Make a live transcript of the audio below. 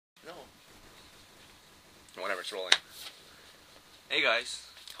Whenever it's rolling. Hey guys,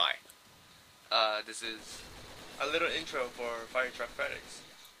 Hi. this is a little intro for Firetruck Fridays.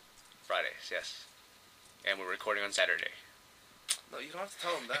 Fridays, yes. And we're recording on Saturday. No, you don't have to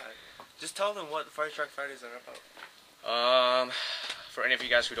tell them that. Just tell them what Firetruck Fridays are about. For any of you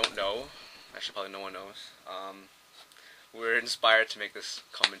guys who don't know, actually probably no one knows, we're inspired to make this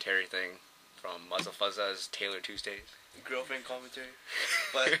commentary thing from muzzafuzza's Taylor Tuesdays. Girlfriend commentary.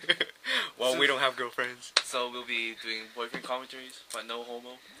 But well, we don't have girlfriends. So we'll be doing boyfriend commentaries, but no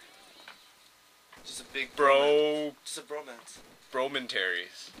homo. Just a big Bro. Just a bromance.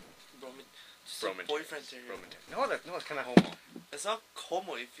 Bromentaries. Just a boyfriend theory. No, it's kind of homo. It's not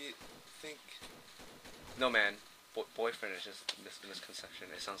homo if you think. No, man. Boyfriend is just misconception.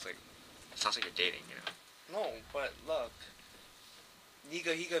 It sounds like you're dating, you know. No, but look.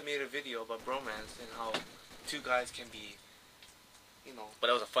 Higa made a video about bromance and how two guys can be, you know. But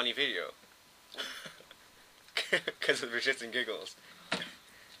that was a funny video. Because of the shits and giggles.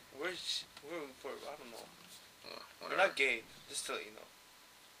 We're I don't know. Whatever. We're not gay, just to let you know.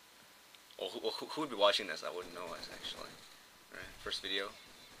 Well, who would be watching this? I wouldn't know us, actually. Right? First video.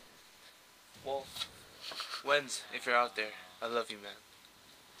 Well, Wenz, if you're out there, I love you, man.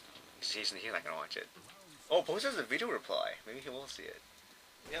 He's not gonna watch it. Oh, post as a video reply. Maybe he will see it.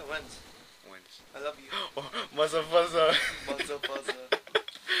 Yeah, Wenz. I love you. Oh, muzzafuzza. Muzzafuzza.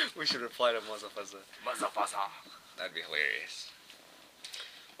 We should reply to muzzafuzza. Muzzafuzza. That'd be hilarious.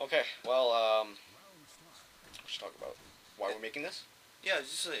 Okay, well, we should talk about why we're making this. Yeah,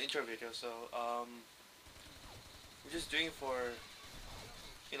 it's just an intro video, so, we're just doing it for,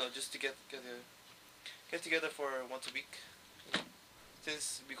 you know, just to get together for once a week, you know,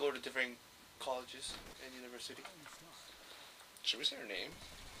 since we go to different colleges and university. Should we say our name?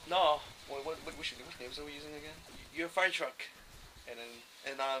 No. What names are we using again? You're Firetruck. And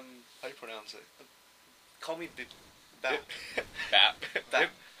how do you pronounce it? Call me Bap. Bap. Bap.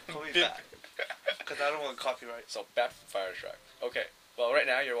 Call me Bap. Because I don't want copyright. So, Bap and Firetruck. Okay. Well, right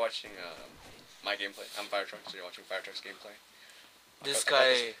now you're watching my gameplay. I'm Firetruck, so you're watching Firetruck's gameplay. This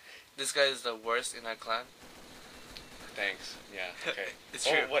guy is the worst in our clan. Thanks. Yeah. Okay. It's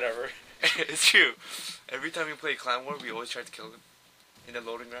true. Oh, whatever. It's true. Every time we play Clan War, we always try to kill them in the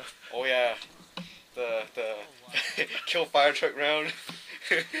loading round. Oh yeah. The kill Firetruck round.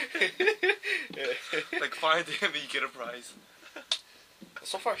 Like find him and you get a prize.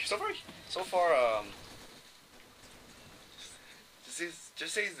 So far.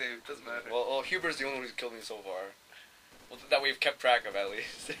 Just say his name. It doesn't matter. Well, Huber's the only one who's killed me so far. Well, that we've kept track of, at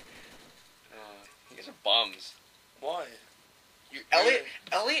least. You guys are bums. Why?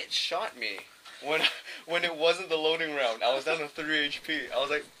 Elliot shot me when it wasn't the loading round. I was down to 3 HP. I was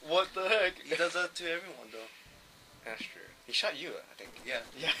like, what the heck? He does that to everyone, though. That's true. He shot you, I think. Yeah.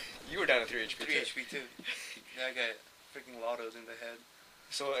 Yeah. You were down to 3 HP. 3 HP too. Yeah, I got freaking lottos in the head.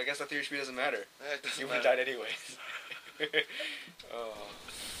 So I guess that 3 HP doesn't matter. Yeah, it doesn't you matter. would have died anyways. Oh.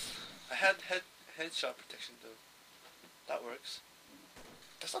 I had headshot protection though. That works.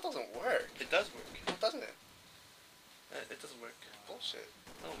 That stuff doesn't work. It does work. No, doesn't it? It doesn't work. Bullshit.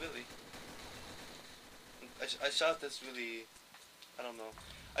 No, really. I shot this really. I don't know.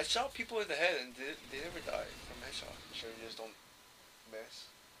 I shot people in the head and they never died from headshot. Sure, you just don't miss.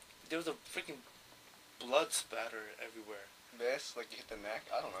 There was a freaking blood spatter everywhere. Miss? Like you hit the neck?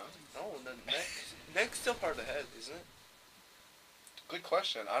 I don't know. No, the neck's still part of the head, isn't it? Good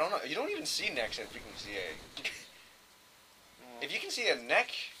question. I don't know. You don't even see necks in freaking CA. If you can see a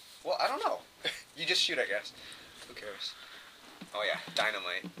neck, well, I don't know. You just shoot, I guess. Who cares? Oh yeah,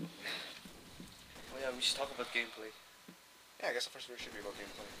 dynamite. Oh yeah, we should talk about gameplay. Yeah, I guess the first video should be about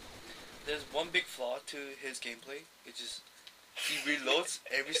gameplay. There's one big flaw to his gameplay. It's just he reloads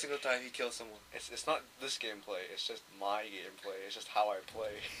every single time he kills someone. It's not this gameplay. It's just my gameplay. It's just how I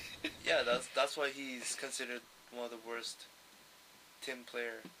play. Yeah, that's why he's considered one of the worst team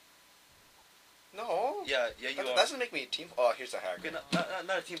player. No. Yeah, you are. That doesn't make me a team. Oh, here's a hack. Okay,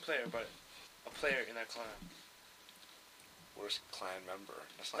 not a team player, but a player in our clan. Worst clan member.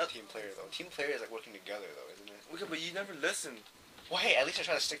 That's not team player though. Team player is like working together though, isn't it? Okay, but you never listen. Well, hey, at least I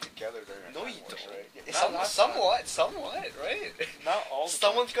try to stick together during our No, clan you wars, don't. right? Yeah, somewhat, right? Not all.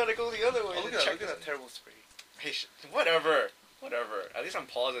 Someone's got to go the other way. Oh, look at that terrible spray. Hey, whatever. At least I'm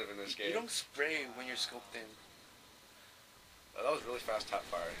positive in this game. You don't spray when you're scoped in. Oh, that was really fast tap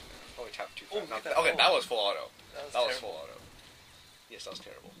fire. Probably tapped too fast. Oh, okay, that was full auto. That was full auto. Yes, that was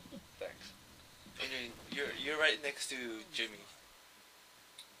terrible. Thanks. And you're right next to Jimmy.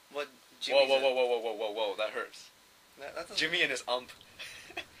 What? Jimmy? Whoa! That hurts. That Jimmy and his ump.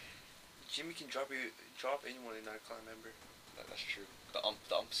 Jimmy can drop anyone in our clan member. That's true. The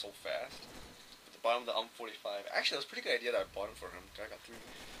ump's so fast. bought him the 45. Actually, it was a pretty good idea that I bought him for him. I got 3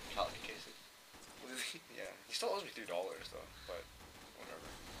 pallet cases. Yeah, he still owes me $3 though, but whatever.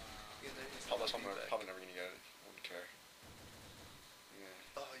 Probably never gonna get it. I wouldn't care.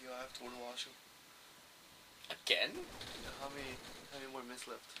 Yeah. Oh, yo, I have to go to the washroom. Again? How many more minutes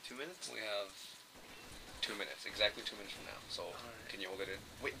left? 2 minutes? We have 2 minutes. Exactly 2 minutes from now. So Alright. can you hold it in?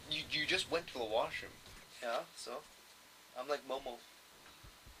 Wait, you just went to the washroom. Yeah. So, I'm like Momo,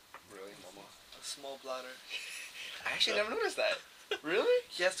 Really, Mama? a small bladder. I actually never noticed that. Really?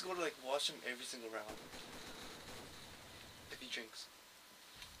 He has to go to like washroom every single round. If he drinks.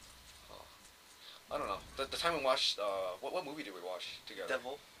 I don't know. The time we watched, what movie did we watch together?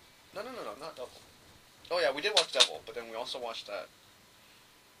 Devil. No, not Devil. Oh yeah, we did watch Devil, but then we also watched that.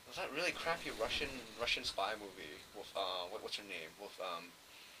 Was that really crappy Russian spy movie with what's her name with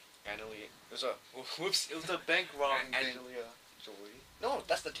Annalie? It was a whoops. It was a bank robbing thing. Jolie. No,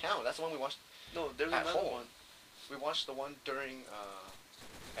 that's the town. That's the one we watched. No, there's At another home. one. We watched the one during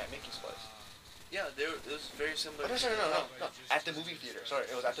at Mickey's place. Yeah, it was very similar. Oh, no. At the movie theater. Sorry,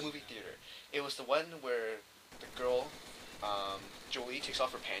 it was at the movie theater. It was the one where the girl, Jolie, takes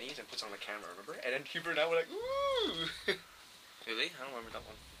off her panties and puts it on the camera, remember? And then Hubert and I were like, ooh! Really? I don't remember that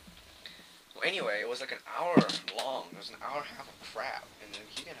one. Well, anyway, it was like an hour long. It was an hour and a half of crap. And then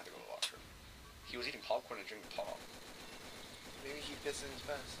he didn't have to go to the washroom. He was eating popcorn and drinking pop. Maybe he pissed in his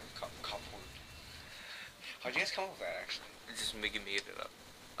pants. Popcorn. How'd you guys come up with that, actually? Just made it up.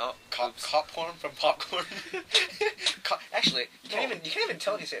 Oh, cop porn from popcorn. Actually, you can't even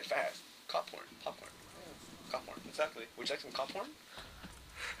tell if you say it fast. Cop porn, popcorn, cop porn. Exactly. Would you like some cop porn?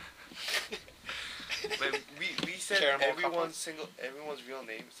 But we said Caramel everyone's real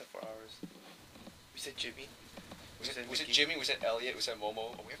name except for ours. We said Jimmy. We said Jimmy. We said Elliot. We said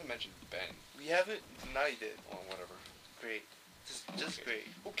Momo. But we haven't mentioned Ben. We haven't. Now you did. Well, whatever. Great. Just great.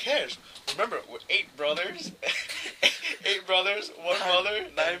 Who cares? Remember, we're 8 brothers. 8 brothers, 1 mother,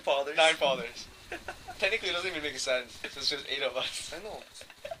 9 fathers. 9 fathers. Technically, it doesn't even make sense. It's just 8 of us. I know.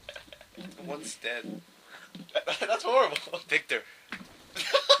 One's dead. That's horrible. Victor.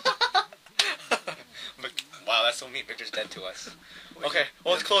 Wow, that's so mean. Victor's dead to us. Okay,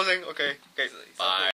 well, it's closing. Okay, bye.